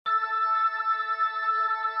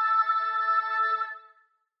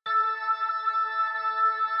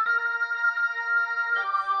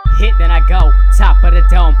hit, then I go top of the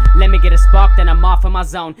dome. Let me get a spark, then I'm off in my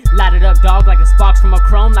zone. Light it up, dog, like the sparks from a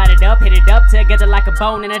chrome. Light it up, hit it up together like a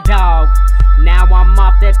bone and a dog. Now I'm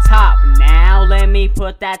off the top. Now let me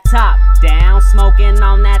put that top down. Smoking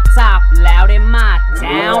on that top, loud in my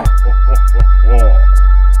town.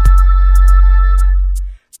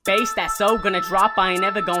 Bass that's so gonna drop, I ain't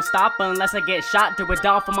never gonna stop unless I get shot. Do it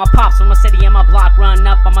all for my pops, from my city and my block. Run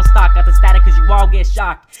up on my stock, got the static cause you all get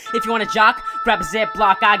shocked. If you wanna jock, grab a zip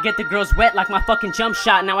block. I get the girls wet like my fucking jump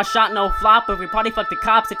shot. Now I shot no flop, every party fuck the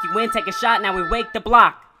cops. If you win, take a shot, now we wake the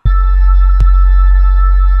block.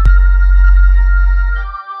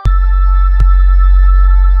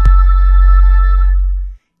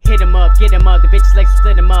 Hit him up, get him up, the bitches like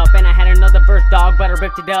split him up. And I had another verse, dog, but I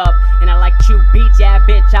ripped it up. And I like chew beats, yeah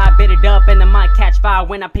bitch, I bit it up. And the mic catch fire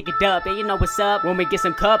when I pick it up. And you know what's up, when we get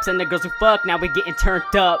some cups and the girls who fuck, now we getting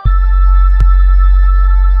turned up.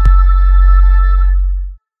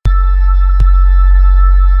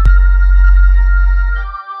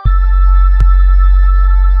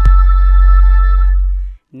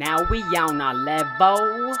 Now we on our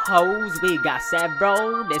level, hoes we got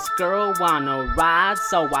several. This girl wanna ride,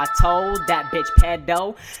 so I told that bitch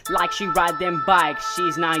pedo. Like she ride them bikes,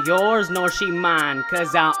 she's not yours nor she mine.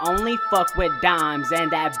 Cause I only fuck with dimes, and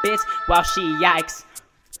that bitch, while she yikes.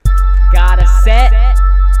 Got a set,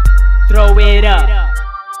 throw it up.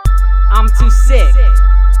 I'm too sick,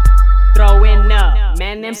 throwing up.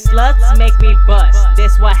 Man, them sluts make me bust.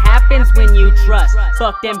 This what happens when you trust.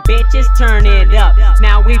 Fuck them bitches, turn it up.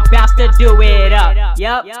 Now we bout to do it up.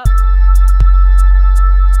 Yup.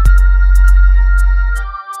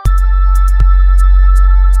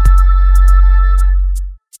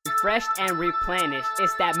 Refreshed and replenished,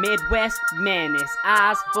 it's that Midwest menace.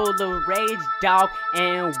 Eyes full of rage, dog,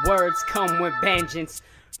 and words come with vengeance.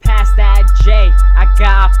 Past that J, I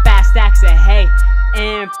got fast stacks of hay.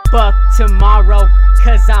 And fuck tomorrow,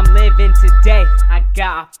 cause I'm living today. I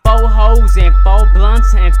got 4 hoes and 4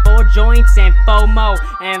 blunts and 4 joints and 4 mo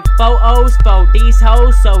and 4 O's for these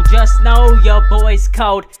hoes, so just know your boy's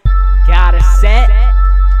cold. Got a set,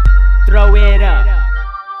 throw it up.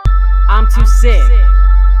 I'm too sick,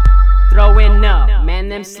 throwing up. Man,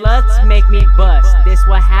 them sluts make me bust. This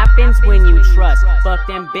what happens when you trust. Fuck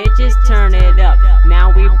them bitches, turn it up.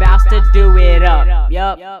 Now we bout to do it up.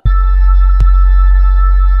 Yup.